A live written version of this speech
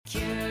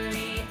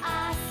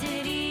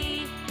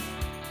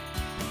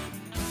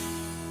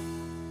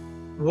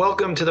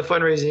Welcome to the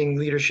Fundraising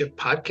Leadership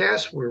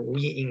Podcast, where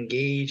we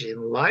engage in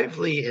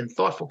lively and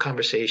thoughtful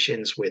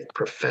conversations with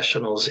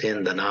professionals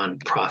in the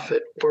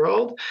nonprofit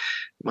world.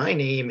 My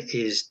name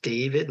is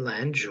David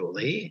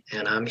Langiuli,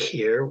 and I'm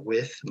here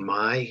with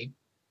my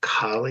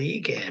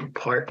colleague and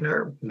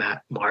partner,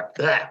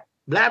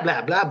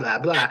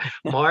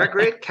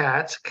 Margaret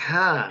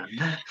Katz-Kahn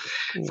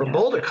from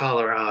Boulder,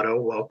 Colorado.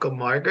 Welcome,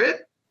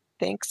 Margaret.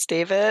 Thanks,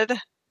 David.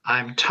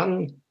 I'm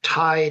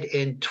tongue-tied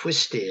and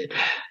twisted.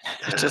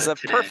 Which is a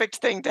perfect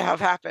thing to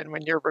have happen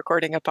when you're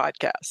recording a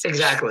podcast.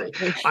 Exactly.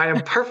 I am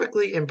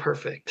perfectly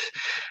imperfect.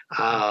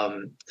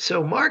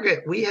 So,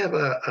 Margaret, we have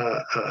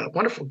a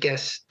wonderful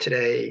guest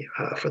today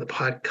for the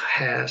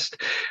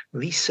podcast,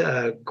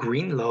 Lisa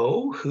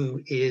Greenlow,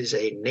 who is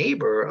a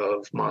neighbor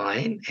of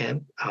mine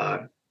and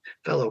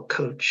fellow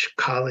coach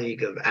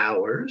colleague of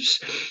ours.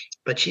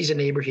 But she's a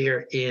neighbor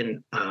here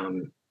in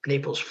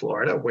Naples,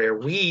 Florida, where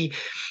we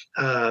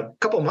a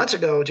couple of months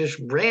ago just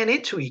ran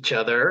into each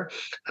other.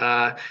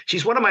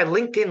 She's one of my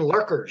LinkedIn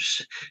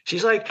lurkers.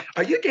 She's like,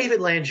 "Are you David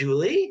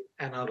Langiuli?"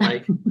 And I'm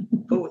like,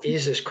 "Who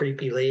is this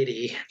creepy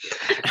lady?"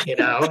 You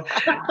know,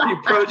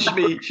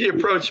 she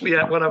approached me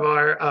at one of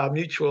our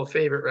mutual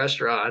favorite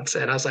restaurants,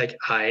 and I was like,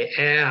 "I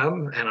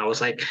am," and I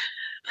was like,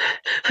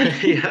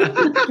 yeah.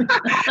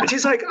 And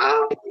she's like,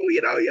 "Oh,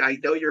 I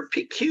know you're a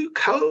PQ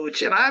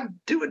coach and I'm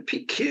doing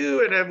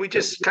PQ." And then we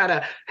just kind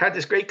of had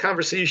this great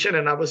conversation.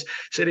 And I was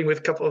sitting with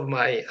a couple of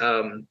my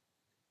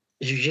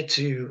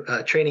jiu-jitsu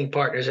training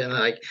partners and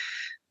like,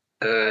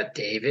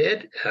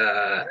 "David,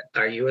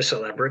 are you a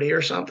celebrity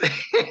or something?"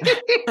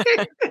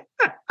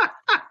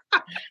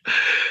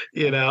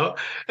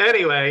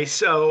 Anyway,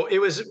 so it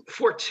was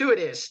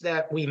fortuitous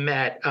that we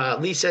met.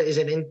 Lisa is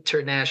an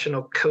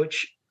International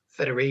Coach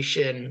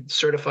Federation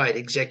certified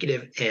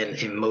executive and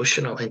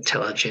emotional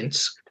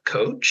intelligence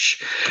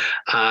coach.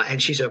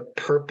 And she's a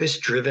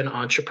purpose-driven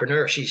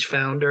entrepreneur. She's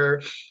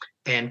founder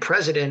and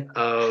president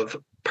of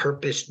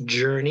Purpose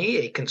Journey,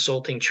 a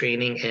consulting,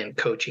 training, and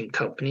coaching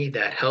company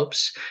that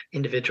helps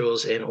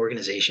individuals and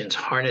organizations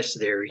harness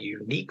their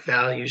unique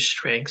values,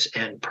 strengths,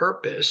 and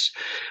purpose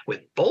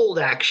with bold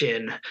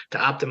action to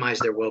optimize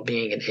their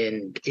well-being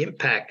and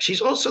impact.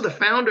 She's also the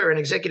founder and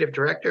executive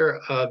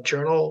director of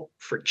Journal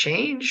for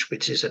Change,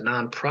 which is a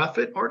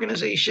nonprofit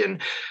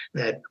organization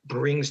that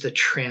brings the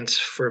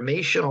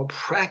transformational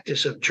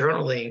practice of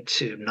journaling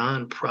to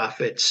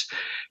nonprofits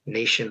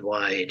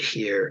nationwide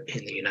here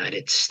in the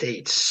United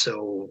States.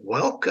 So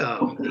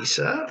welcome,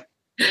 Lisa.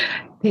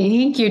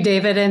 Thank you,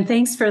 David. And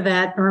thanks for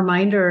that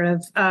reminder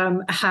of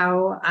that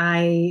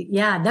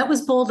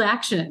was bold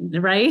action,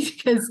 right?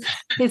 Because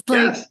it's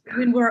like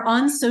when we're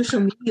on social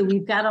media,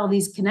 we've got all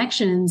these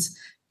connections.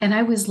 And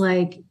I was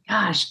like,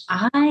 gosh,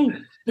 I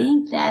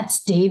think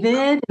that's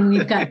David. And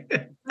we've got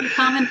some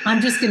common.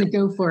 I'm just going to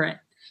go for it.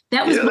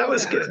 That was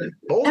good.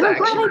 Bold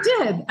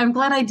action. I'm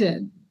glad I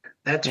did.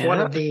 That's one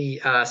of the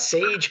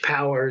sage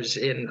powers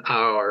in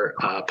our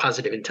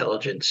positive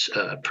intelligence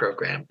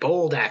program.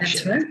 Bold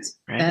action.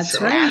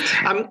 That's right.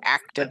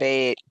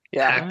 Activate.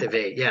 Yeah.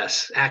 Activate.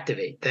 Yes.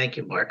 Activate. Thank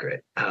you,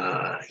 Margaret.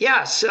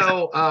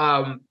 So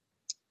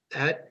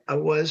that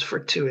was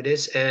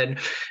fortuitous. And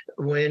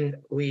when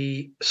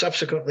we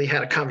subsequently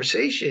had a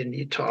conversation,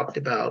 you talked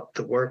about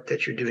the work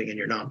that you're doing in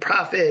your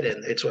nonprofit,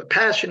 and it's a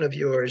passion of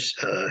yours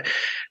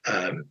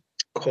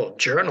called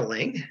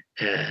journaling,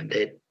 and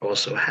it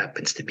also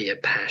happens to be a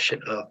passion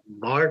of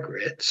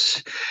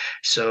Margaret's.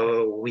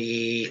 So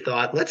we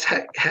thought, let's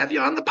have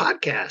you on the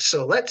podcast.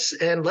 So let's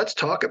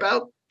talk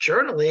about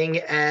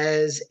journaling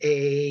as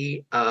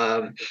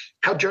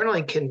how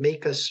journaling can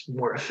make us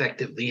more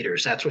effective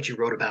leaders. That's what you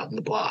wrote about in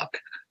the blog.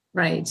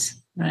 Right.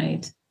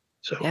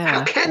 So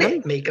how can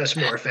it make us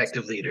more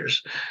effective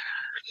leaders?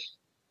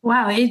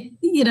 Wow.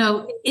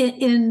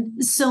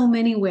 In so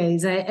many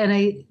ways.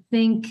 I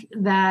think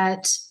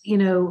that,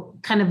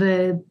 kind of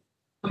a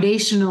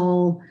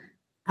foundational,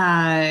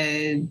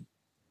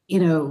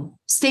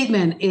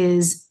 statement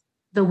is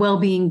the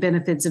well-being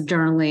benefits of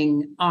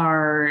journaling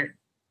are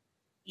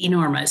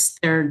enormous.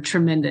 They're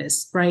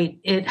tremendous, right?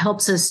 It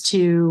helps us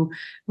to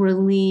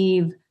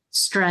relieve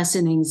stress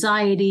and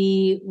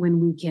anxiety when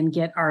we can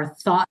get our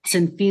thoughts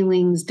and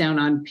feelings down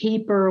on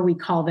paper. We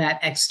call that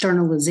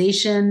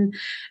externalization.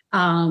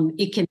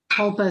 It can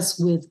help us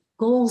with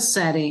goal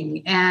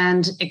setting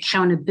and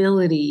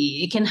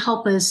accountability. It can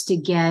help us to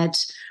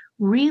get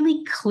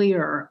really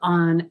clear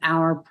on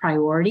our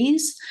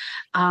priorities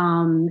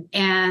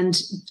and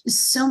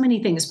so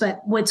many things.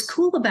 But what's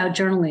cool about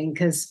journaling,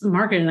 because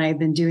Margaret and I have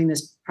been doing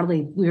this,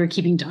 we were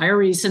keeping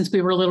diaries since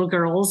we were little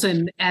girls,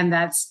 and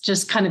that's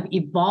just kind of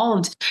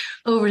evolved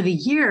over the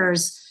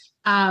years.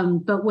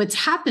 But what's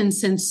happened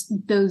since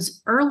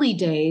those early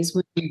days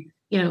when,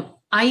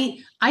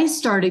 I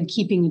started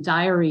keeping a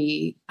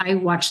diary. I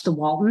watched The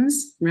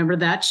Waltons. Remember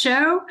that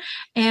show?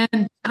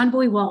 And John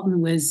Boy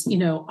Walton was,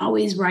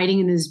 always writing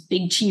in his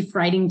big chief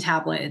writing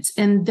tablets.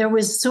 And there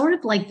was sort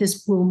of like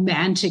this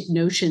romantic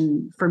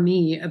notion for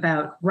me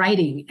about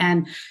writing.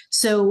 And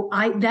so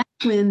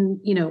that's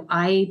when,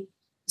 I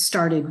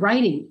started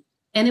writing.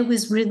 And it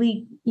was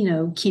really,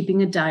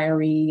 keeping a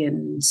diary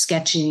and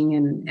sketching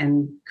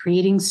and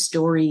creating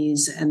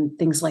stories and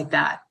things like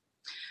that.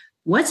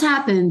 What's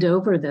happened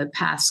over the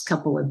past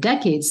couple of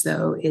decades,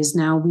 though, is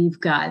now we've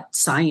got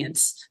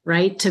science,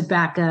 right, to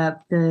back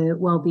up the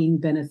well-being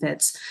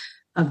benefits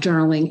of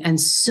journaling. And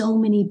so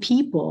many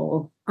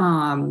people,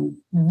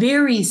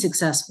 very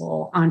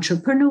successful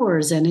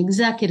entrepreneurs and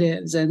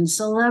executives and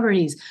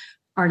celebrities,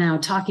 are now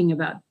talking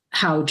about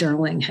how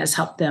journaling has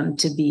helped them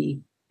to be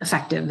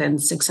effective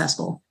and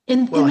successful.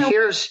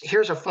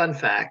 Here's a fun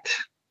fact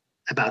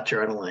about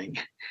journaling.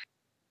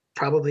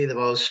 Probably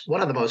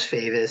one of the most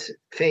famous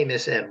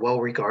and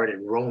well-regarded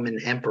Roman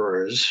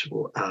emperors,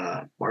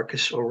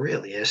 Marcus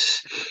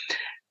Aurelius,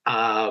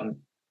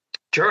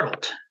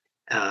 journaled,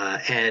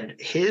 and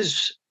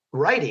his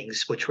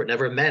writings, which were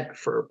never meant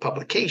for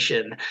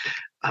publication,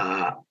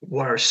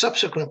 were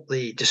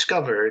subsequently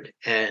discovered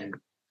and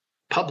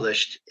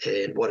published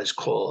in what is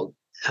called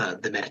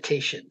the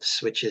Meditations,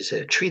 which is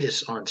a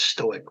treatise on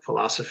Stoic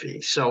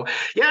philosophy. So,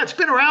 yeah, it's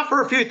been around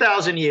for a few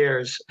thousand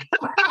years.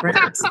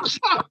 Right.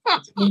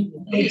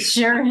 It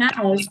sure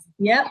has.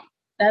 Yep,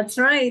 that's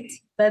right.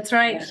 That's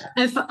right.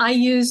 If I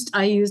used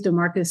a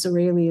Marcus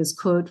Aurelius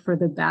quote for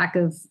the back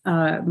of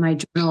my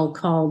journal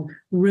called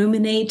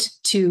 "Ruminate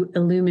to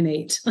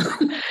Illuminate."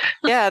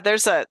 Yeah,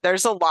 there's a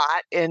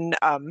lot in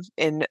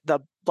the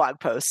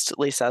blog post,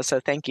 Lisa. So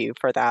thank you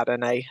for that,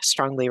 and I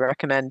strongly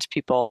recommend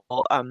people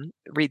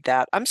read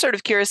that. I'm sort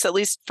of curious, at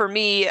least for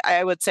me,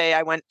 I would say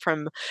I went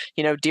from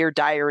Dear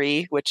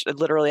Diary, which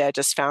literally I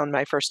just found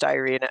my first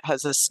diary, and it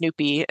has a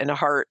Snoopy and a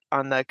heart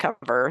on the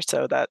cover,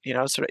 so that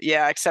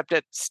except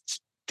it's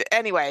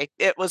anyway,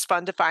 it was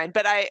fun to find.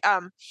 But I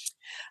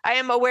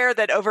am aware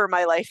that over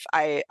my life,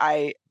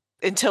 I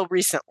until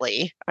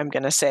recently, I'm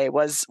going to say,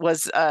 was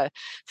a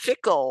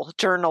fickle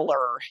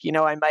journaler.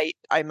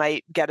 I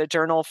might get a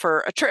journal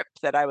for a trip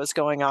that I was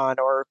going on,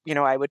 or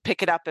I would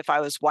pick it up if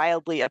I was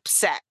wildly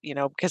upset,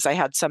 because I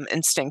had some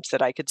instinct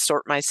that I could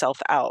sort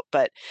myself out.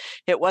 But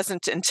it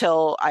wasn't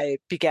until I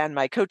began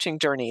my coaching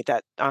journey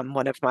that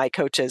one of my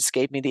coaches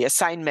gave me the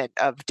assignment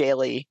of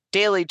daily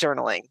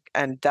journaling,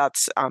 and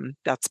that's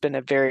been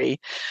a very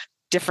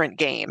different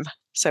game.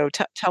 So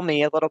tell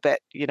me a little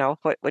bit,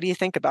 what do you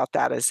think about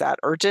that? Is that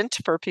urgent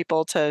for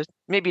people to,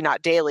 maybe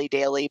not daily,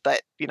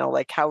 but,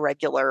 like how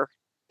regular?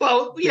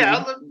 Well,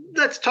 yeah,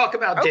 let's talk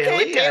about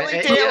daily.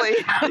 Daily.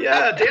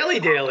 Yeah,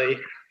 daily.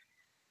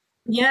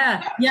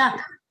 Yeah.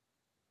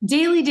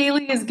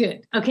 Daily is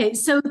good. Okay,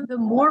 so the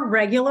more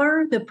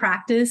regular the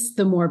practice,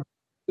 the more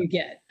you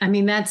get. I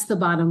mean, that's the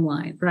bottom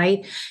line,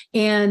 right?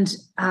 And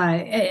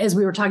as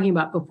we were talking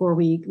about before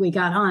we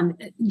got on,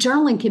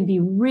 journaling can be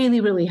really,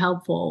 really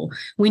helpful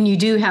when you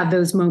do have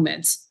those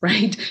moments,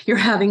 right? You're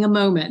having a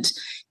moment,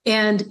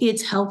 and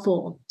it's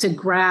helpful to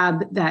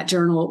grab that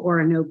journal or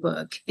a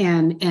notebook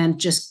and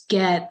just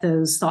get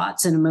those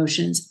thoughts and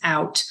emotions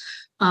out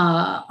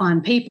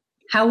on paper.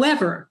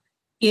 However,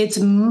 it's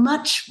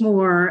much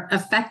more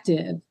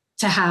effective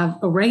to have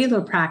a regular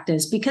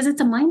practice because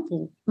it's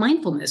a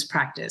mindfulness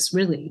practice,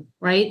 really,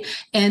 right?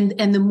 And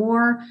the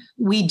more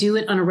we do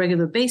it on a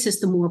regular basis,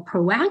 the more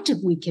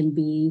proactive we can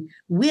be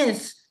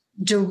with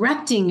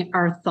directing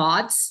our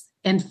thoughts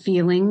and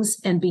feelings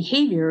and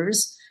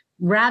behaviors,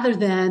 rather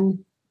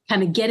than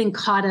kind of getting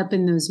caught up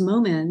in those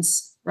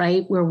moments,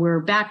 right, where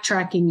we're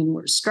backtracking and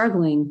we're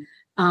struggling.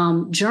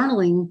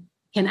 Journaling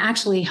can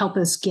actually help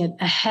us get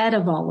ahead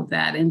of all of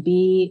that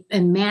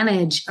and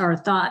manage our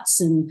thoughts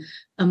and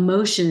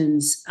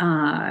emotions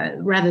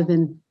rather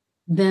than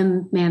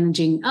them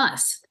managing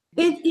us.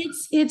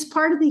 It's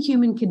part of the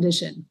human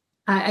condition.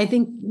 I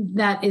think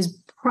that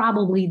is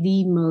probably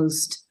the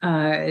most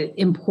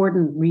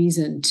important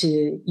reason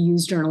to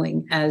use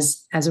journaling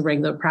as a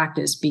regular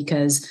practice,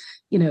 because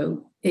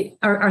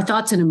our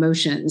thoughts and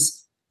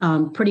emotions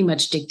pretty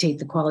much dictate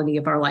the quality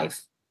of our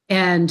life.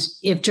 And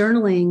if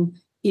journaling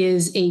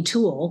is a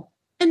tool,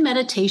 and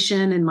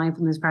meditation and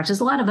mindfulness practice,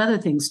 a lot of other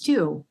things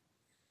too.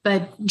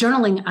 But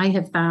journaling, I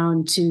have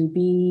found to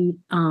be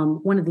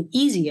one of the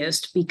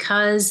easiest,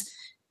 because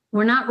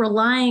we're not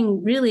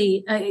relying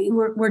really,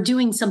 we're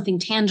doing something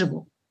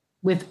tangible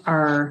with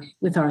our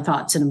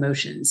thoughts and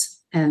emotions.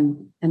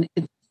 And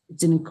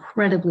it's an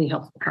incredibly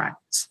helpful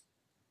practice.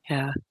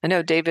 Yeah. I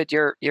know, David,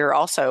 you're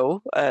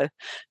also a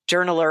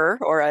journaler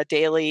or a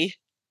daily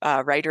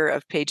writer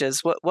of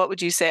pages. What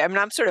would you say? I mean,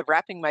 I'm sort of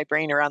wrapping my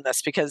brain around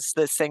this, because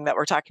this thing that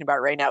we're talking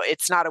about right now,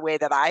 it's not a way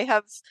that I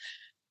have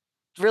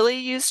really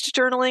used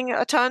journaling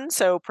a ton.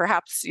 So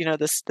perhaps,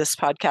 this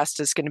podcast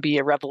is going to be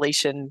a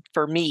revelation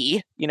for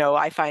me.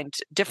 I find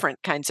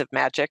different kinds of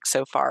magic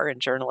so far in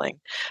journaling,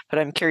 but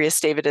I'm curious,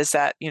 David, is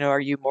that, are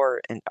you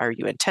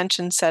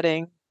intention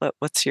setting?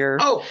 What's your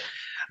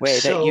way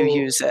that you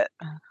use it?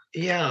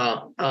 Yeah.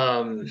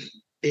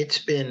 It's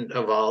been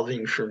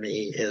evolving for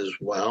me as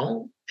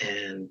well.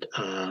 And,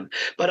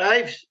 but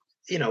I've,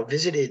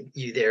 visited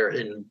you there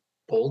in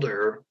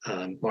Boulder,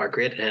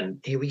 Margaret, and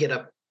we get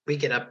up we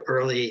get up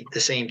early the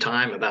same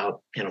time,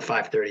 about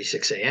 5:30,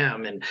 6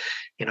 a.m. And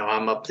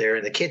I'm up there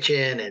in the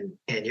kitchen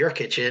and your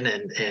kitchen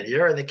and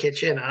you're in the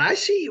kitchen, and I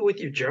see you with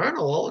your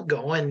journal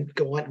going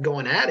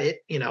at it,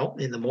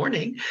 in the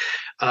morning.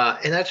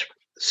 And that's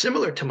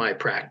similar to my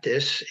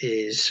practice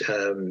is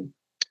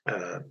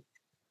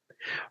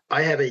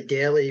I have a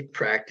daily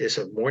practice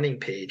of morning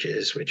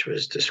pages, which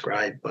was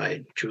described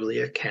by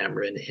Julia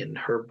Cameron in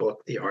her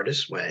book, The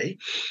Artist's Way.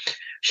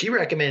 She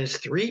recommends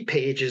 3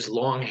 pages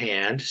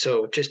longhand.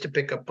 So just to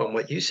pick up on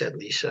what you said,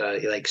 Lisa,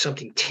 like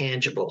something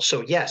tangible.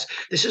 So yes,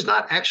 this is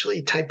not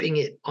actually typing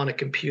it on a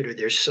computer.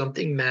 There's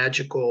something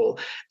magical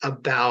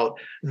about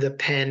the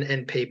pen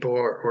and paper,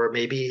 or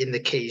maybe in the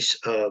case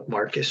of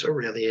Marcus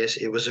Aurelius,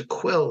 it was a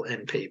quill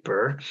and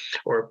paper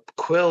or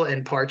quill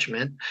and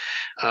parchment.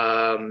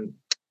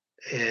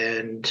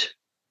 And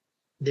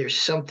there's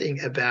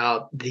something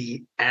about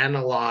the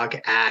analog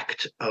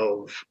act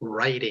of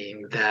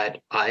writing that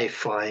I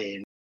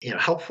find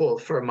helpful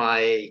for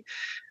my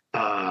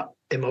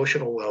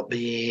emotional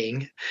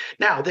well-being.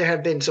 Now, there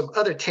have been some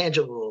other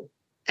tangible,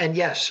 and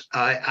yes,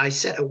 I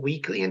set a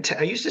weekly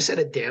I used to set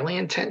a daily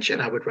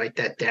intention. I would write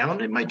that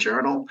down in my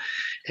journal,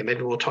 and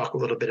maybe we'll talk a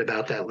little bit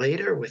about that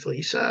later with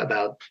Lisa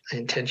about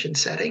intention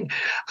setting.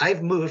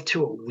 I've moved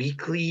to a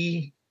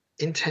weekly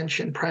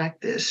intention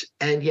practice,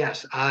 and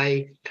yes,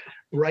 I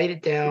write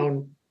it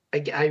down.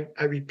 I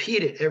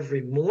repeat it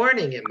every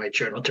morning in my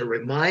journal to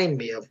remind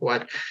me of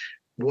what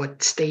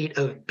state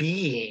of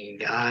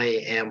being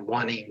I am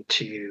wanting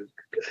to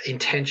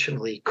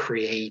intentionally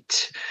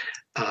create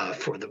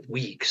for the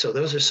week. So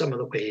those are some of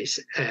the ways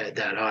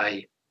that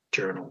I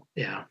journal.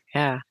 Yeah.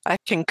 Yeah, I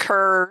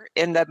concur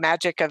in the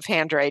magic of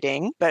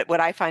handwriting. But what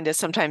I find is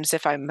sometimes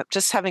if I'm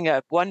just having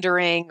a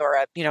wondering or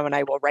and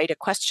I will write a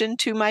question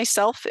to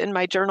myself in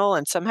my journal,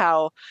 and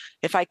somehow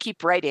if I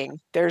keep writing,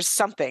 there's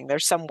some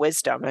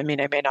wisdom. I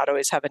mean, I may not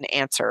always have an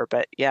answer,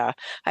 but yeah,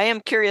 I am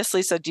curious,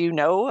 Lisa, do you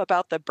know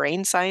about the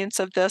brain science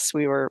of this?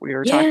 We were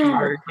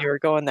talking, you were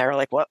going there,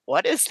 like,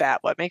 what is that?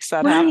 What makes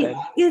that happen?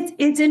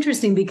 It's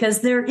interesting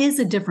because there is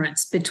a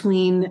difference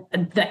between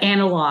the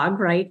analog,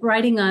 right?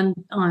 Writing on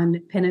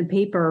pen and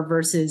paper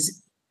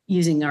versus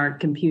using our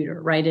computer,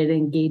 right? It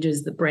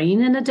engages the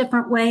brain in a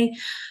different way.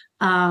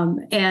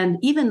 And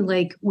even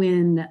like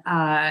when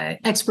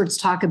experts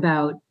talk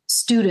about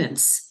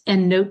students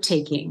and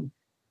note-taking,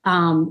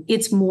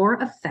 it's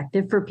more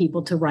effective for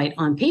people to write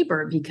on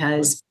paper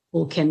because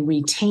people can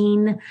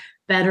retain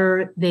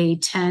better. They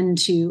tend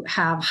to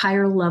have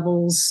higher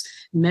levels,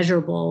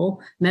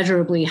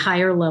 measurably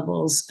higher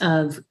levels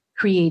of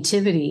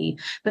creativity,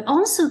 but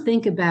also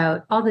think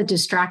about all the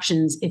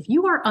distractions. If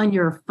you are on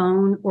your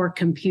phone or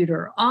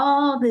computer,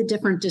 all the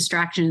different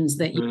distractions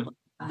that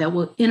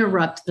will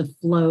interrupt the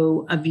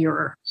flow of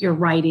your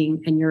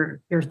writing and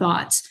your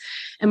thoughts.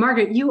 And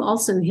Margaret, you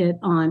both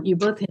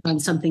hit on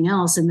something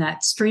else in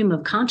that stream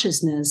of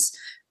consciousness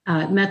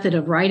method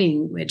of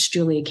writing, which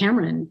Julia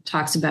Cameron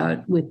talks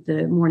about with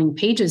the morning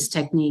pages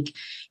technique,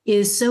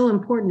 is so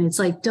important. It's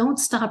like, don't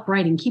stop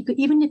writing.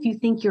 Even if you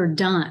think you're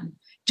done,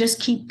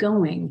 just keep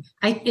going.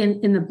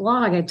 In the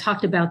blog, I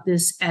talked about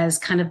this as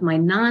kind of my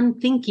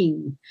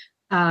non-thinking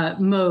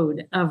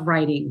mode of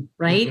writing,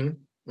 right?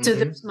 Mm-hmm. So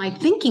there's my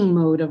thinking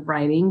mode of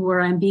writing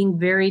where I'm being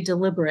very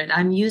deliberate.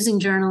 I'm using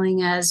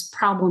journaling as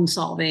problem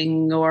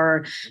solving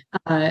or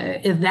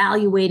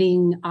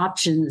evaluating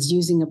options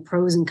using a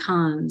pros and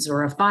cons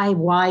or a 5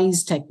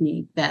 whys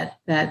technique that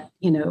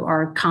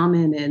are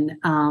common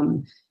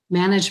in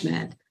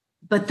management.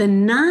 But the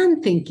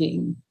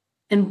non-thinking,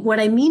 and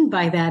what I mean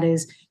by that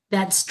is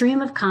that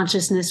stream of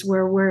consciousness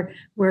where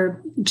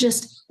we're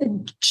just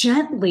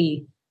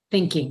gently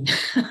thinking,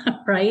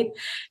 right?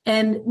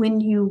 And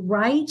when you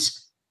write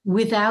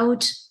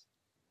without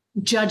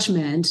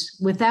judgment,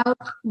 without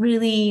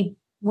really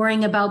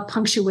worrying about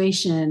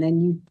punctuation,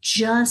 and you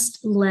just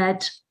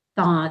let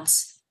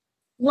thoughts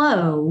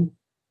flow,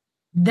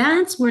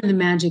 that's where the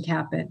magic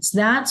happens.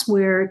 That's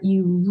where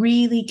you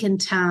really can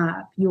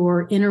tap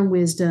your inner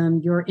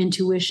wisdom, your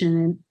intuition,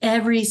 and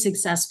every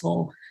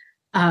successful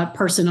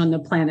person on the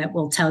planet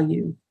will tell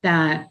you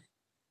that,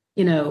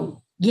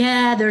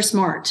 they're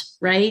smart,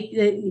 right?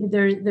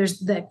 There's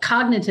the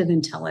cognitive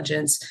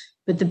intelligence,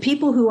 but the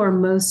people who are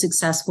most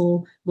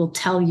successful will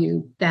tell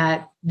you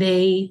that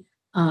they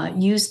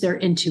use their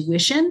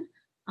intuition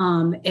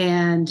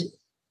and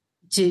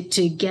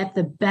to get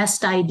the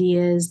best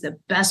ideas, the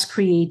best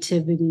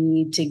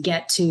creativity, to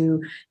get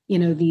to,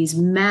 these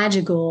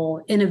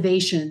magical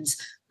innovations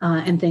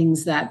and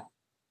things that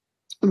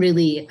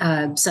really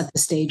set the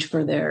stage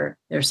for their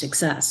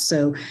success.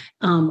 So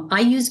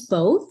I use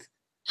both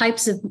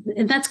types of,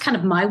 and that's kind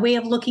of my way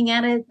of looking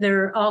at it.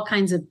 There are all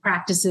kinds of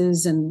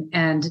practices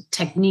and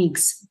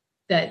techniques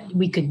that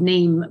we could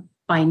name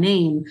by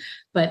name,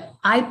 but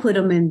I put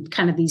them in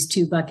kind of these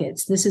 2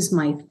 buckets. This is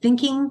my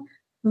thinking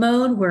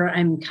mode where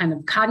I'm kind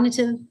of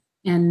cognitive,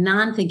 and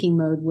non-thinking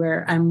mode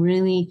where I'm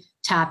really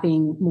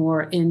tapping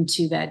more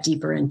into that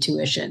deeper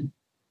intuition.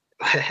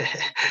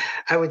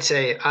 I would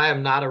say I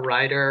am not a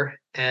writer,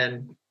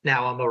 and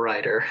now I'm a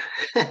writer.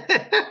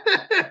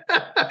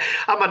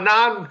 I'm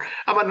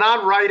a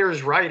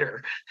non-writer's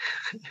writer.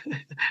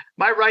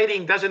 My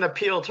writing doesn't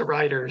appeal to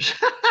writers.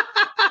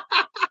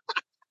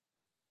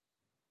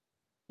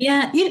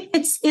 Yeah,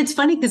 it's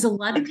funny because a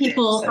lot of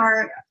people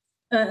are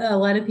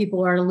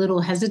a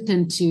little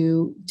hesitant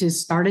to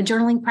start a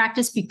journaling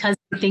practice because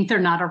they think they're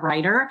not a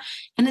writer,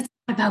 and it's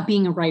not about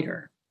being a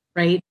writer,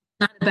 right? It's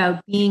not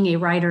about being a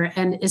writer.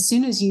 And as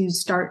soon as you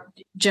start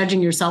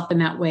judging yourself in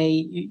that way,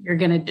 you're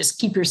going to just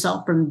keep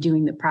yourself from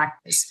doing the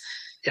practice.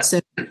 Yeah. So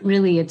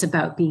really, it's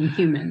about being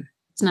human.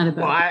 It's not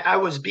about. Well, I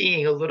was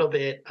being a little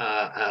bit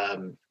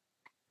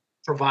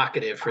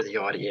provocative for the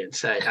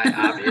audience. I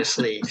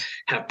obviously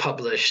have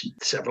published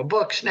several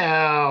books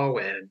now,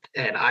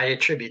 and I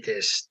attribute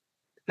this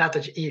not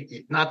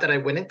that I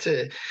went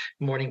into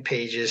Morning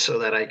Pages so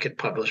that I could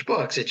publish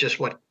books. It's just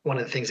one of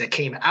the things that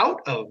came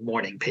out of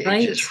Morning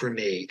Pages for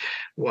me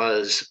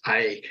was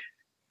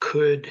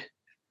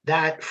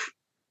that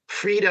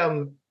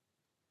freedom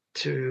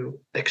to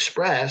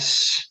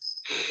express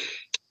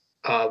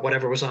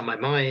whatever was on my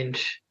mind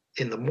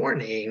in the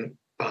morning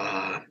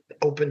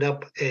opened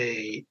up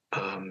a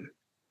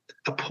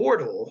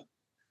portal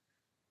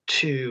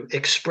to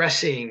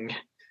expressing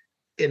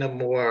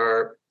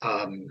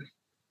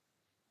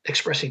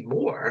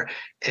more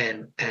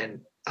and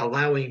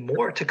allowing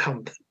more to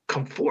come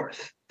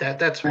forth.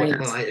 That's what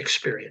my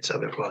experience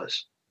of it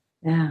was.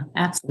 Yeah,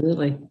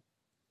 absolutely.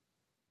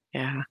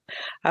 Yeah.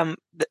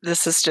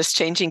 This is just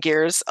changing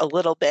gears a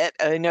little bit.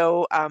 I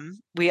know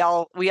we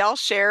all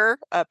share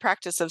a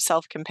practice of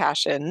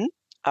self-compassion.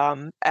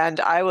 And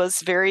I was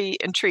very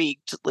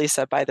intrigued,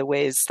 Lisa, by the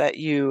ways that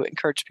you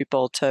encourage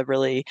people to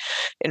really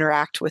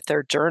interact with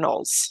their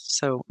journals.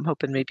 So I'm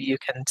hoping maybe you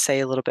can say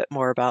a little bit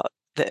more about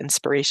the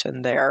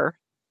inspiration there.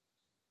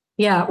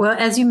 Yeah, well,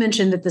 as you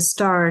mentioned at the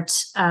start,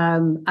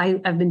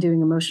 I've been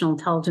doing emotional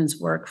intelligence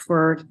work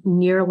for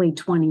nearly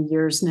 20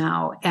 years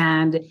now,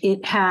 and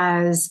it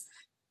has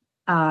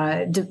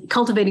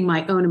cultivating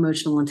my own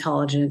emotional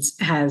intelligence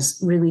has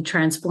really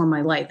transformed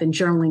my life, and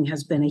journaling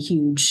has been a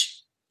huge,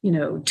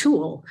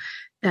 tool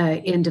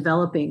in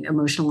developing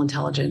emotional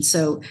intelligence.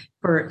 So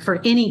for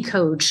any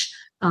coach,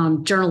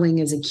 journaling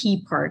is a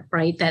key part,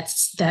 right?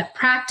 That's that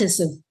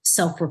practice of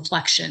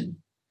self-reflection.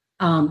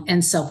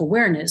 And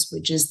self-awareness,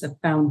 which is the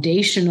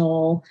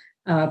foundational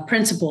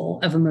principle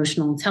of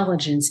emotional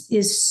intelligence,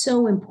 is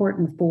so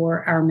important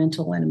for our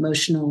mental and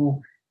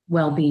emotional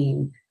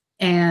well-being.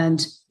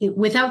 And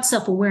without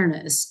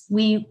self-awareness,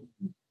 we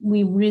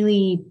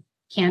really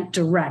can't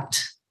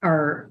direct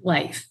our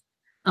life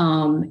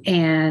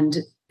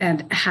and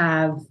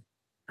have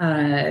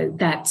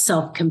that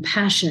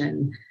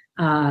self-compassion,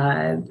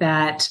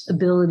 that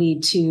ability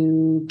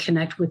to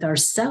connect with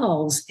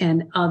ourselves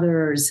and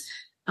others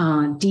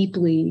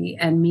deeply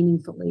and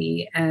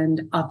meaningfully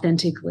and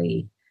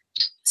authentically.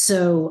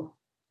 So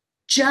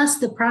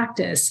just the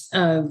practice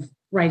of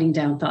writing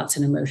down thoughts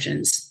and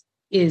emotions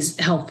is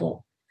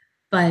helpful,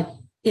 but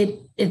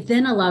it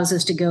then allows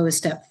us to go a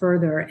step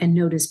further and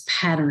notice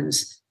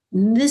patterns.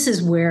 And this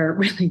is where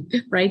really,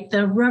 right,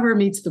 the rubber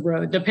meets the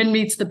road, the pen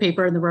meets the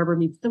paper and the rubber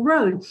meets the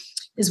road,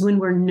 is when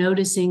we're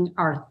noticing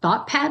our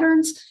thought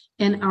patterns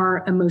and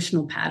our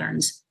emotional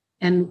patterns.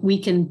 And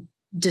we can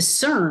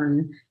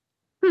discern,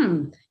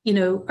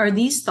 are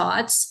these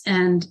thoughts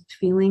and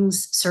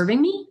feelings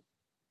serving me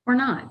or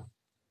not?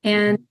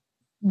 And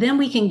then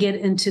we can get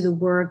into the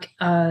work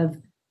of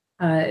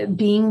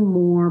being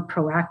more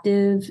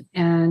proactive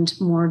and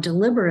more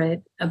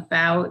deliberate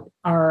about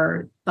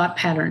our thought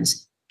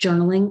patterns.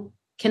 Journaling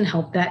can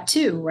help that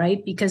too,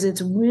 right? Because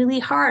it's really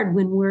hard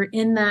when we're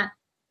in that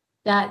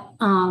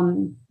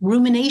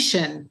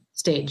rumination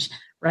stage,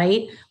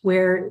 right?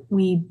 Where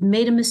we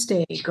made a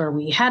mistake or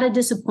we had a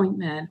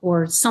disappointment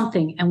or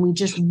something, and we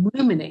just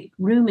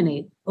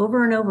ruminate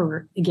over and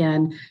over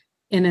again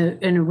in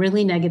a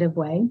really negative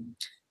way.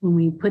 When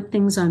we put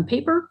things on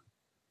paper,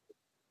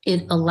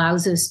 it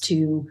allows us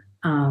to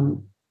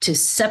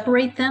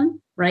separate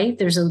them, right?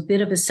 There's a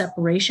bit of a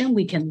separation.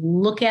 We can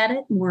look at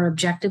it more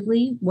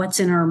objectively. What's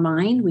in our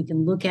mind, we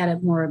can look at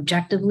it more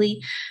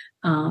objectively,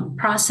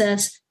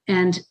 process,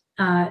 and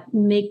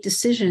make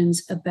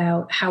decisions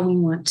about how we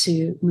want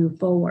to move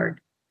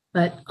forward.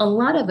 But a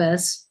lot of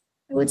us,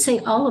 I would say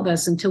all of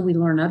us until we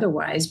learn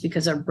otherwise,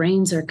 because our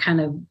brains are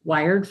kind of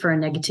wired for a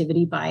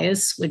negativity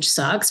bias, which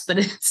sucks, but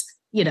it's,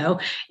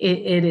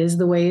 it is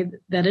the way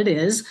that it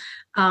is.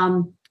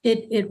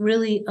 It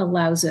really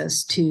allows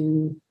us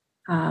to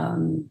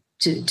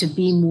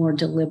be more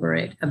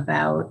deliberate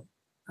about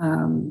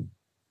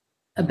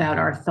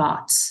our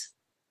thoughts.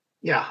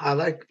 Yeah, I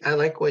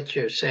like what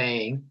you're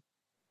saying.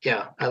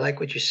 Yeah, I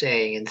like what you're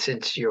saying. And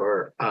since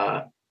your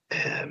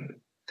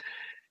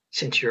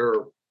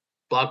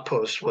blog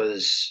post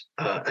was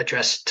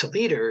addressed to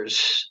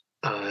leaders,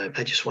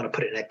 I just want to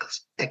put an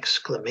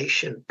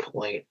exclamation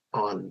point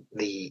on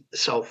the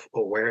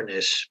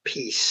self-awareness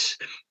piece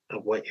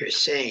of what you're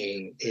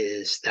saying,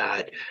 is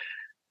that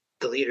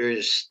the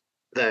leaders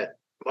that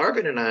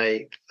Marvin and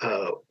I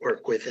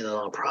work with in the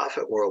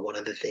nonprofit world, one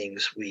of the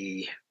things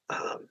we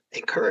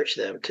encourage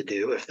them to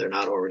do if they're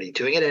not already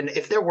doing it. And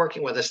if they're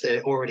working with us,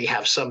 they already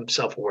have some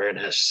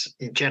self-awareness.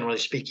 Generally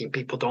speaking,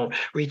 people don't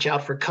reach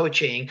out for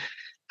coaching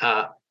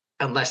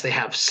unless they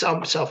have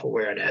some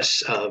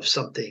self-awareness of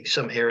something,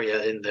 some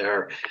area in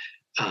their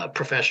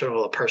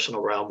professional or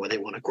personal realm where they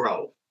want to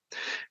grow.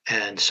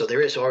 And so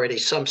there is already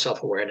some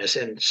self-awareness.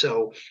 And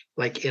so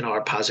like in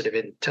our positive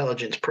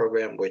intelligence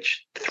program,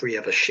 which 3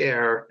 of us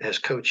share as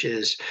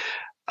coaches,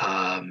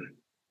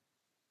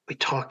 we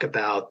talk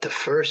about the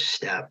first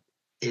step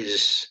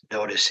is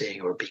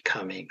noticing or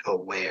becoming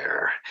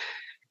aware.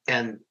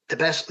 And the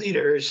best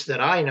leaders that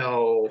I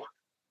know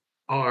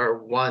are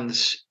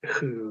ones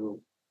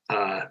who,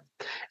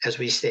 as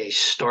we say,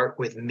 start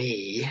with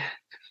me,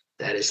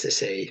 that is to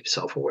say,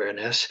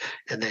 self-awareness,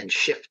 and then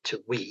shift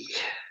to we.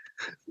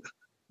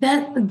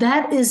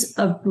 That is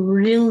a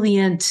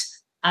brilliant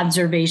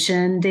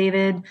observation,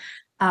 David.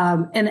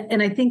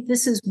 And I think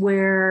this is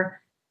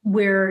where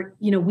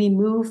we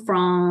move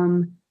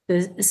from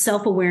the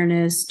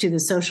self-awareness to the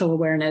social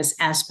awareness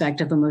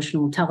aspect of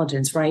emotional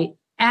intelligence, right?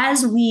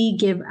 As we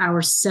give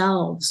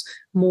ourselves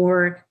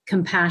more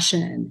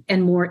compassion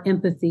and more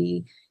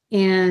empathy,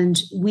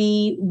 and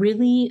we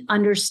really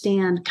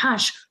understand,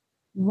 gosh,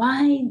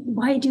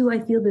 why do I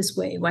feel this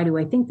way? Why do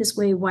I think this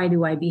way? Why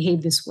do I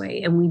behave this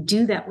way? And we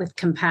do that with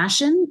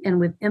compassion and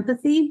with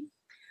empathy.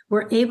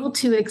 We're able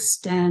to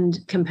extend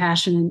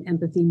compassion and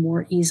empathy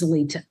more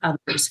easily to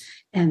others.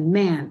 And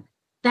man,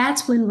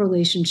 that's when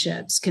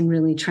relationships can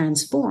really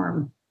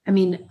transform. I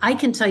mean, I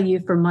can tell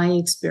you from my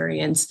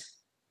experience,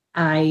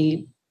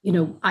 I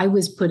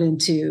was put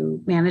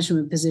into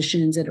management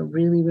positions at a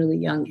really, really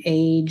young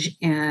age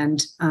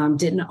and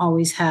didn't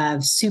always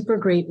have super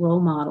great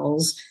role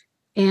models.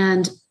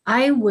 And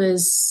I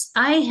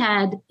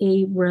had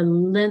a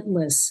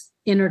relentless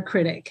inner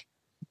critic.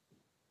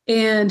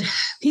 And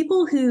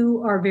people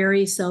who are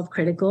very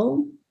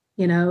self-critical,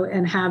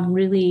 and have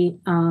really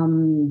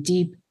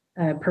deep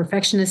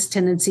perfectionist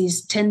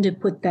tendencies tend to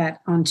put that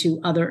onto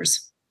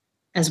others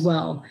as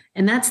well.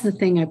 And that's the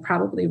thing I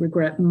probably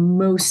regret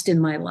most in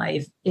my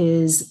life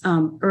is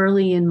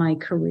early in my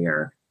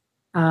career,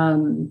 how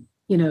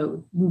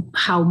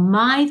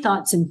my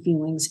thoughts and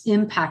feelings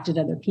impacted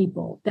other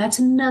people. That's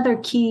another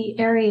key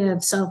area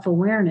of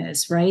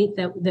self-awareness, right?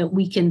 That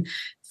we can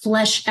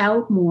flesh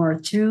out more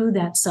through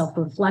that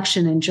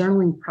self-reflection and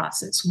journaling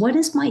process. What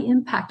is my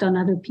impact on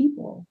other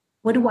people?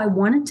 What do I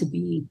want it to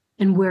be?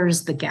 And where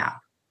is the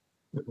gap?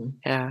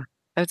 Yeah.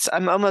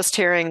 I'm almost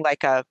hearing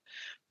like a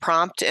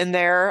prompt in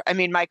there. I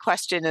mean, my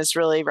question is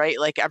really, right,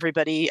 like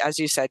everybody, as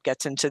you said,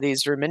 gets into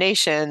these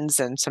ruminations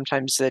and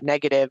sometimes the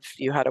negative,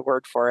 you had a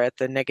word for it,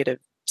 the negative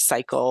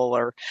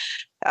cycle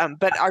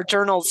but our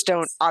journals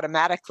don't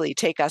automatically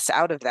take us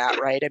out of that,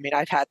 right? I mean,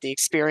 I've had the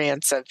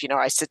experience of,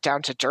 I sit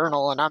down to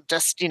journal and I'm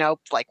just,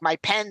 like my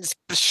pen's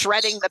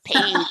shredding the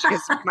page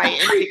because of my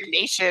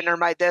indignation or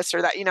my this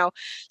or that,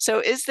 So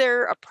is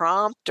there a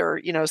prompt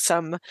or,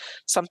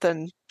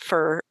 something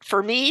for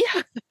me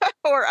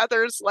or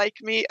others like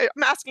me?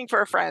 I'm asking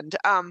for a friend.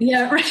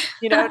 Yeah, right.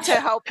 To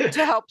help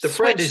the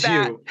friend is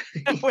that. you.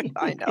 Yeah,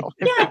 I know.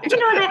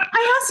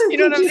 I also you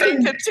know what I'm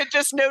saying? To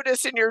just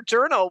notice in your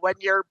journal when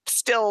you're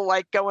still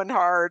like going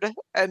hard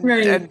and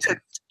right. and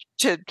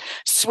to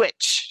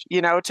switch,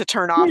 to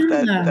turn off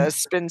the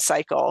spin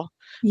cycle.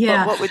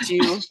 Yeah. What would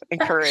you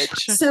encourage?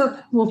 So,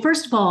 well,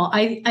 first of all,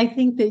 I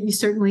think that you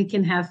certainly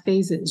can have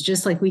phases,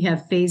 just like we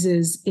have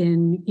phases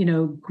in,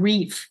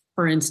 grief,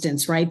 for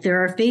instance, right?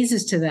 There are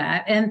phases to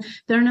that, and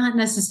they're not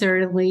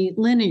necessarily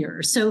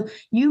linear. So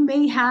you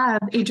may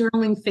have a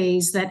journaling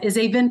phase that is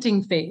a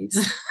venting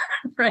phase,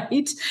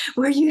 right?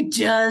 Where you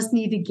just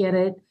need to get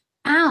it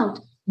out.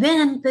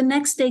 Then the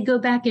next day, go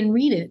back and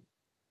read it.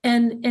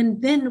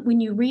 And then when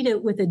you read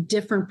it with a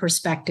different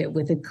perspective,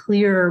 with a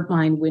clearer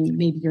mind, when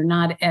maybe you're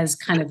not as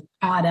kind of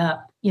caught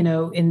up,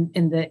 in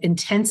the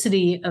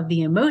intensity of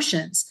the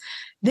emotions,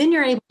 then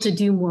you're able to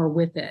do more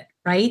with it,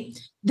 right?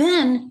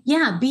 Then,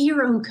 be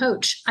your own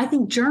coach. I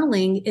think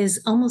journaling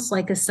is almost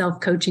like a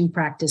self-coaching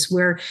practice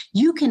where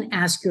you can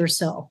ask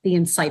yourself the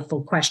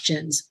insightful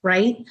questions,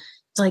 right?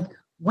 It's like,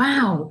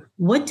 wow,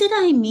 what did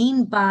I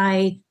mean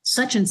by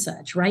such and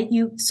such, right?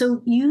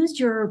 So use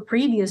your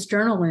previous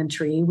journal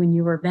entry when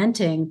you were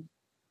venting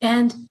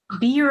and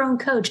be your own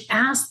coach.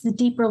 Ask the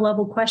deeper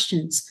level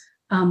questions.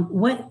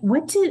 Where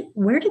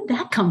did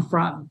that come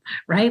from,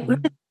 right? Where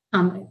did it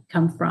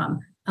come from?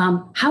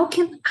 How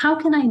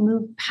can I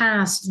move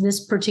past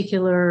this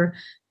particular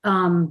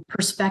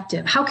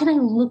perspective? How can I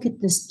look at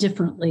this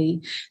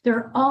differently? There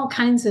are all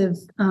kinds of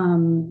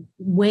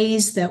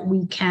ways that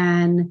we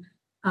can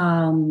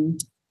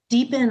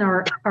deepen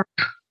our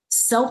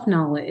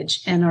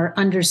self-knowledge and our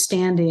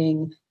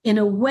understanding in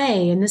a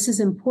way, and this is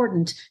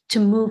important, to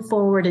move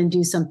forward and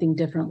do something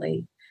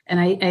differently. And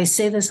I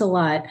say this a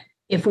lot,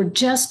 if we're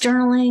just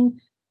journaling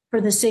for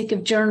the sake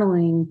of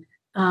journaling,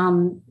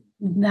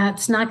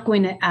 that's not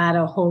going to add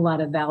a whole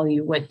lot of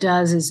value. What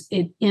does is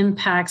it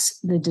impacts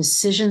the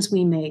decisions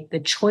we make, the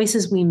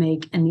choices we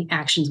make, and the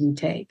actions we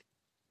take.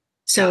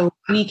 So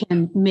we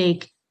can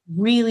make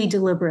really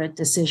deliberate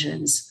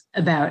decisions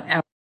about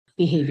our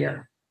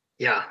behavior.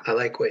 Yeah, I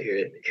like what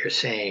you're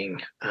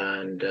saying,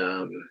 and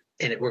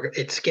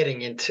it's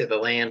getting into the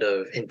land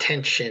of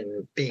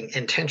intention, being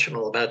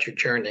intentional about your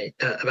journey,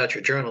 about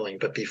your journaling.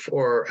 But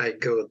before I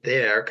go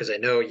there, because I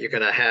know you're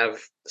going to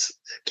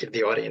give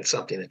the audience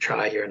something to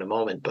try here in a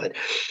moment, but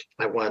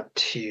I want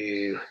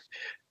to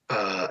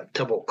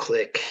double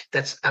click.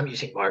 I'm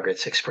using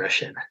Margaret's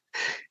expression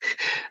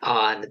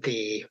on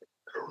the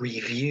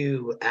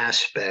review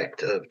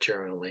aspect of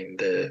journaling,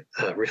 the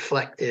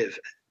reflective.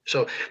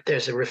 So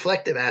there's a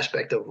reflective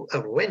aspect of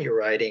when you're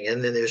writing,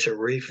 and then there's a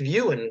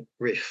review and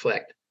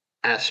reflect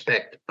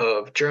aspect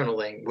of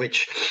journaling,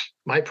 which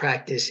my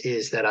practice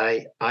is that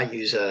I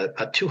use a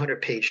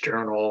 200-page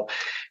journal,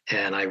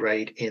 and I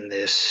write in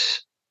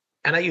this,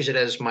 and I use it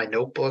as my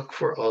notebook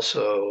for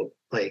also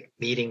like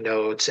meeting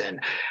notes and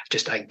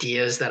just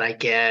ideas that I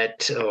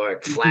get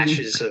or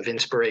flashes of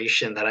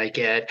inspiration that I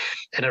get.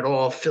 And it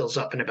all fills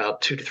up in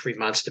about 2 to 3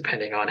 months,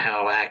 depending on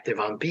how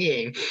active I'm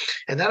being.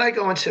 And then I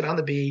go and sit on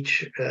the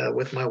beach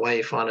with my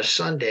wife on a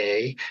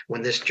Sunday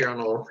when this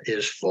journal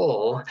is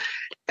full.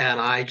 And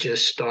I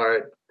just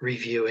start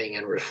reviewing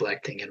and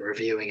reflecting and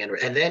reviewing.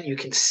 And then you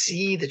can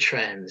see the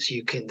trends.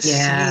 You can see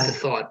the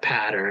thought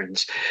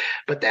patterns.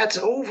 But that's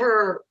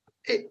over.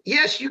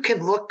 Yes, you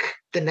can look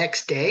the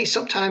next day.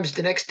 Sometimes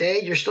the next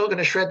day you're still going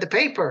to shred the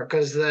paper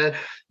because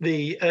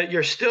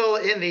you're still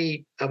in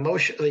the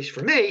emotion. At least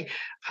for me,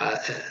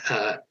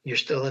 you're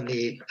still in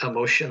the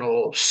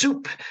emotional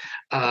soup.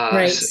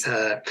 Right.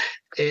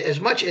 As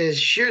much as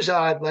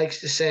Shirzad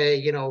likes to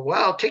say,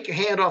 well, take your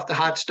hand off the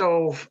hot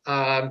stove.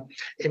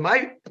 In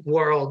my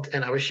world,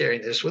 and I was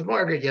sharing this with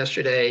Margaret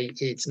yesterday,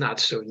 it's not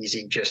so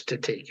easy just to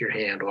take your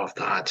hand off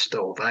the hot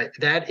stove.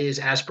 That is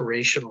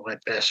aspirational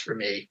at best for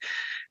me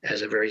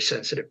as a very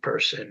sensitive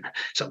person.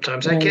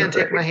 Sometimes I can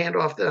take my hand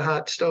off the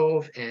hot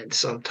stove, and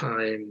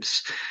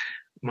sometimes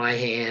my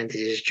hand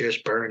is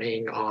just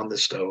burning on the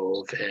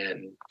stove,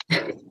 and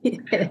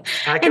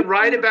I can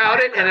write about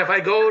it. And if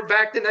I go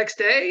back the next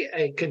day,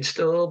 I can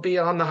still be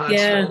on the hot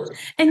stove.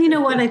 And you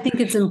know what? I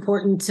think it's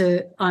important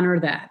to honor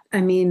that.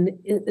 I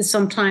mean,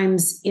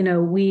 sometimes,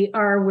 we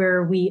are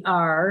where we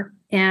are,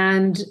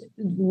 and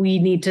we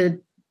need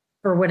to,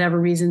 for whatever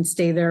reason,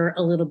 stay there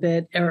a little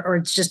bit, or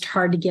it's just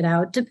hard to get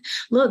out.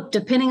 Look,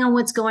 depending on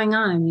what's going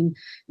on, I mean,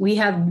 we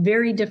have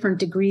very different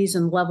degrees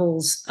and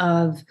levels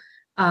of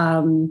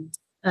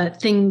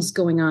things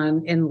going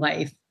on in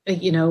life.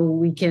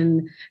 We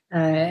can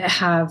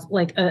have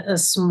like a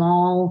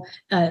small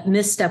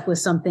misstep with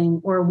something,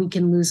 or we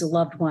can lose a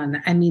loved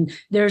one. I mean,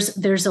 there's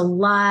a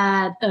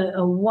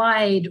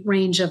wide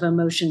range of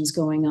emotions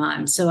going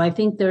on. So I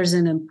think there's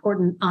an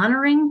important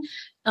honoring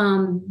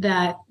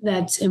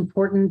that's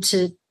important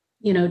to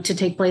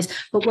take place.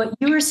 But what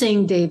you were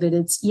saying, David,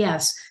 it's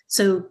yes.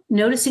 So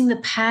noticing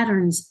the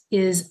patterns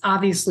is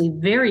obviously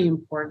very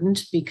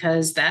important,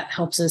 because that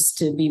helps us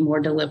to be more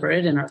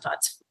deliberate in our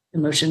thoughts,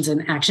 emotions,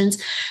 and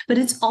actions. But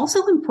it's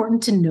also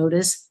important to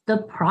notice the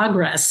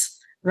progress,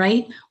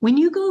 right? When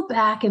you go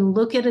back and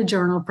look at a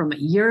journal from a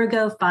year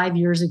ago, 5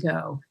 years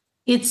ago,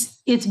 it's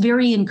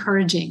very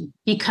encouraging,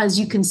 because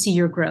you can see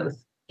your growth.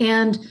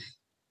 And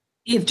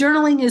if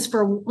journaling is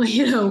for,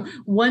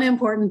 one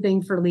important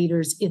thing for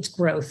leaders, it's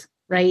growth,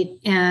 right?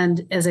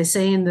 And as I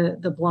say in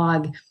the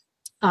blog,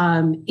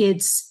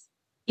 it's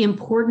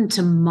important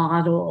to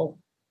model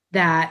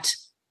that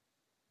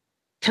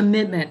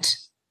commitment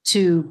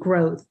to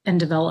growth and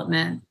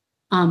development,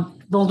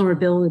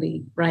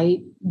 vulnerability, right?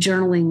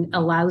 Journaling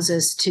allows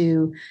us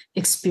to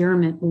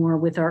experiment more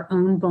with our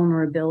own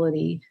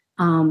vulnerability.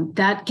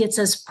 That gets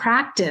us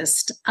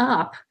practiced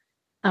up,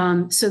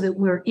 so that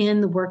we're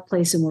in the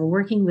workplace and we're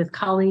working with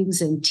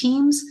colleagues and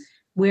teams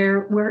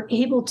where we're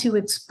able to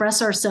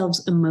express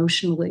ourselves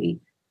emotionally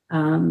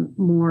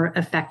more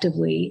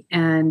effectively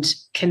and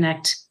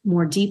connect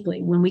more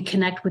deeply. When we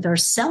connect with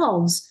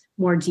ourselves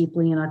more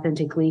deeply and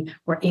authentically,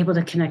 we're able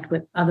to connect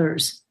with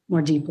others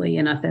more deeply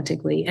and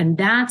authentically. And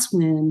that's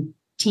when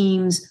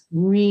teams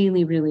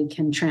really, really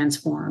can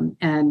transform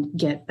and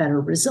get better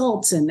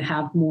results and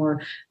have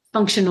more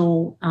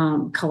functional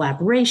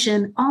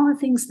collaboration, all the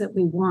things that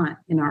we want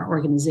in our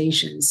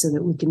organizations, so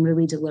that we can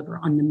really deliver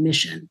on the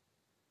mission.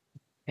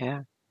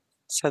 Yeah.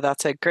 So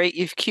that's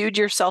you've queued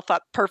yourself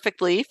up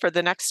perfectly for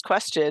the next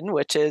question,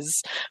 which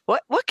is,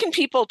 what can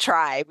people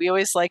try? We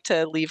always like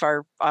to leave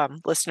our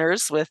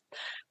listeners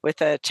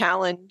with a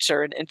challenge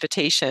or an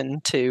invitation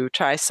to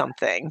try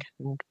something.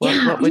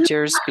 What would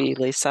yours be,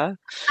 Lisa?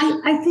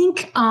 I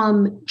think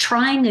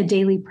trying a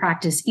daily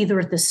practice either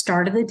at the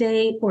start of the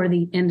day or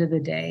the end of the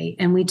day.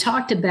 And we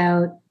talked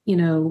about,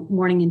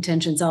 morning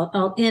intentions.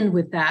 I'll end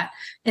with that.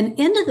 An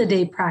end of the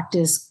day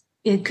practice,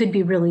 it could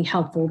be really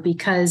helpful,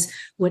 because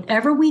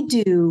whatever we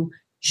do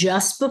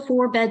just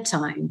before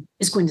bedtime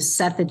is going to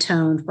set the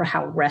tone for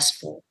how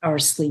restful our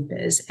sleep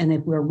is. And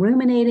if we're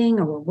ruminating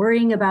or we're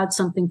worrying about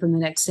something from the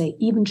next day,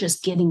 even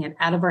just getting it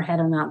out of our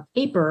head and on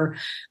paper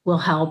will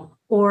help.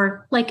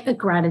 or like a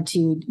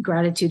gratitude.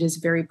 Gratitude is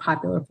a very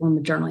popular form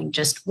of journaling.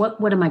 Just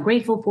what am I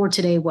grateful for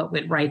today? What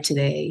went right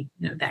today?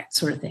 That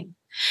sort of thing.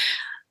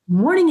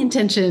 Morning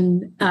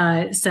intention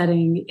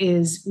setting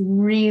is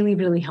really,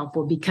 really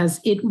helpful because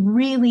it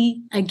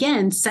really,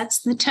 again,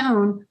 sets the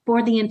tone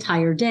for the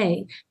entire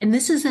day. And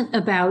this isn't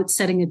about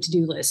setting a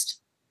to-do list.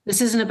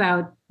 This isn't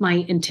about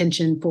my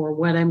intention for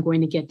what I'm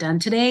going to get done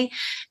today.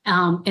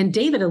 And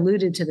David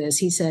alluded to this.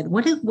 He said,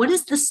 what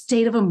is the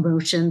state of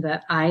emotion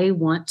that I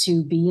want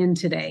to be in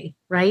today,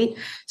 right?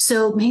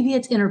 So maybe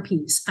it's inner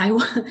peace.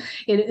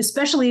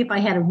 Especially if I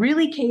had a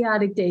really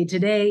chaotic day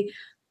today,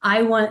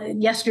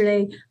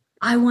 yesterday,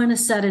 I want to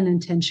set an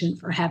intention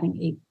for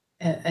having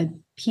a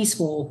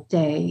peaceful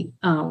day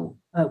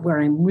where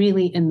I'm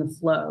really in the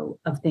flow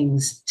of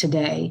things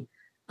today.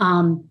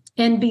 And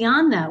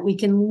beyond that, we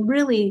can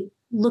really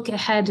look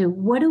ahead to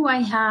what do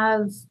I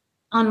have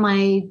on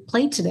my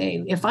plate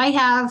today? If I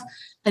have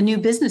a new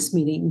business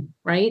meeting,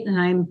 right, and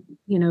I'm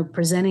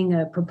presenting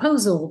a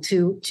proposal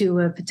to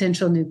a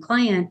potential new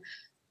client,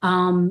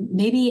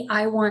 maybe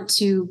I want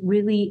to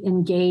really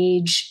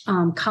engage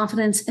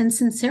confidence and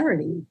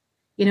sincerity.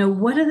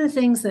 What are the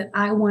things that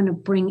I want to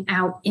bring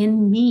out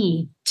in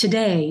me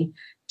today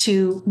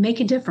to make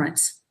a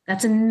difference?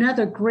 That's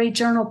another great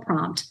journal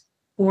prompt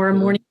for a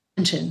morning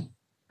intention.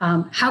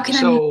 How can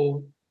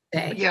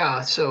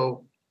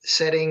So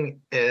setting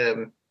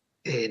a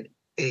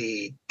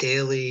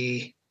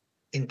daily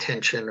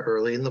intention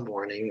early in the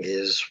morning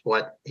is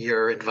what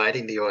you're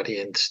inviting the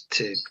audience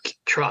to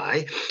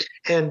try.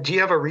 And do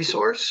you have a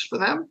resource for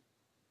them?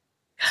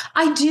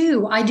 I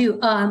do.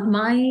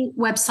 My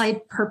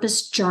website,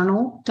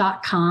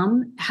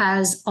 purposejournal.com,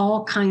 has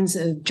all kinds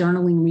of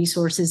journaling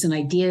resources and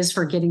ideas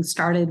for getting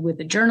started with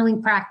the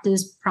journaling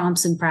practice,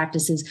 prompts and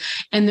practices.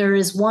 And there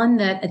is one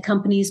that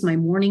accompanies my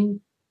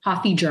morning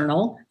coffee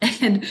journal.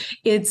 And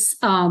it's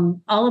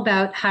all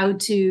about how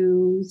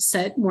to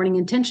set morning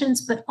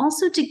intentions, but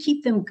also to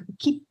keep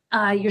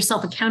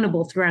yourself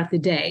accountable throughout the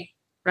day,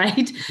 right?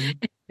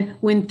 Mm-hmm.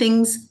 When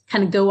things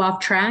kind of go off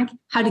track,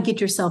 how to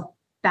get yourself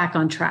back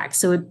on track.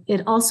 So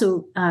it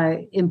also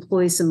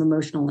employs some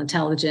emotional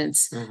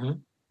intelligence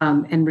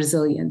and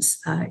resilience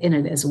in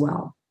it as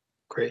well.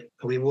 Great.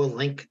 We will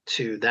link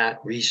to that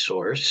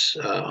resource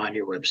on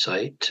your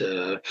website.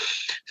 So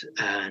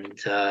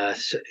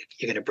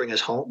you're going to bring us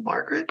home,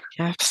 Margaret?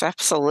 Yes,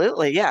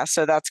 absolutely. Yeah.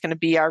 So that's going to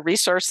be our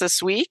resource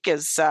this week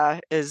is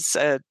a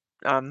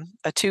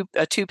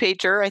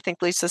two-pager, I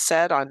think Lisa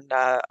said,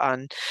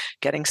 on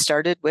getting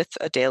started with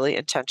a daily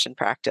intention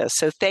practice.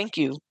 So thank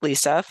you,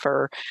 Lisa,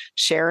 for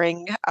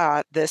sharing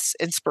this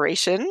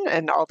inspiration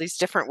and all these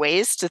different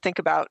ways to think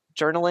about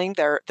journaling.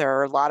 There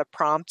are a lot of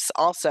prompts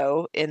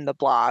also in the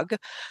blog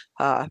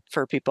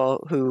for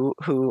people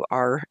who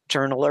are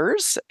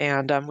journalers,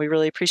 and we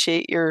really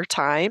appreciate your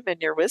time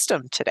and your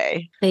wisdom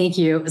today. Thank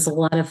you. It was a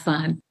lot of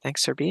fun.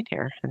 Thanks for being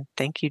here, and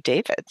thank you,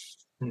 David.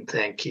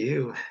 Thank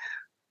you.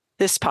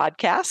 This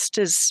podcast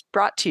is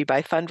brought to you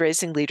by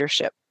Fundraising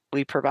Leadership.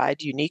 We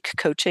provide unique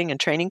coaching and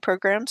training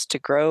programs to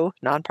grow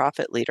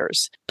nonprofit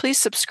leaders. Please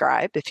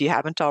subscribe if you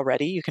haven't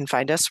already. You can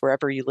find us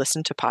wherever you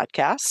listen to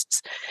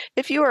podcasts.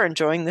 If you are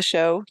enjoying the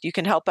show, you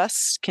can help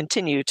us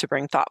continue to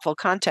bring thoughtful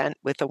content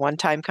with a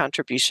one-time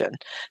contribution.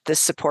 This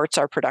supports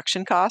our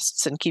production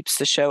costs and keeps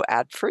the show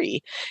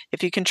ad-free.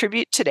 If you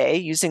contribute today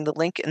using the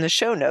link in the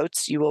show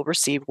notes, you will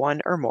receive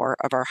one or more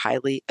of our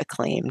highly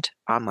acclaimed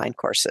online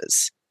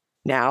courses.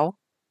 Now,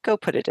 go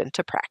put it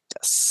into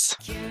practice.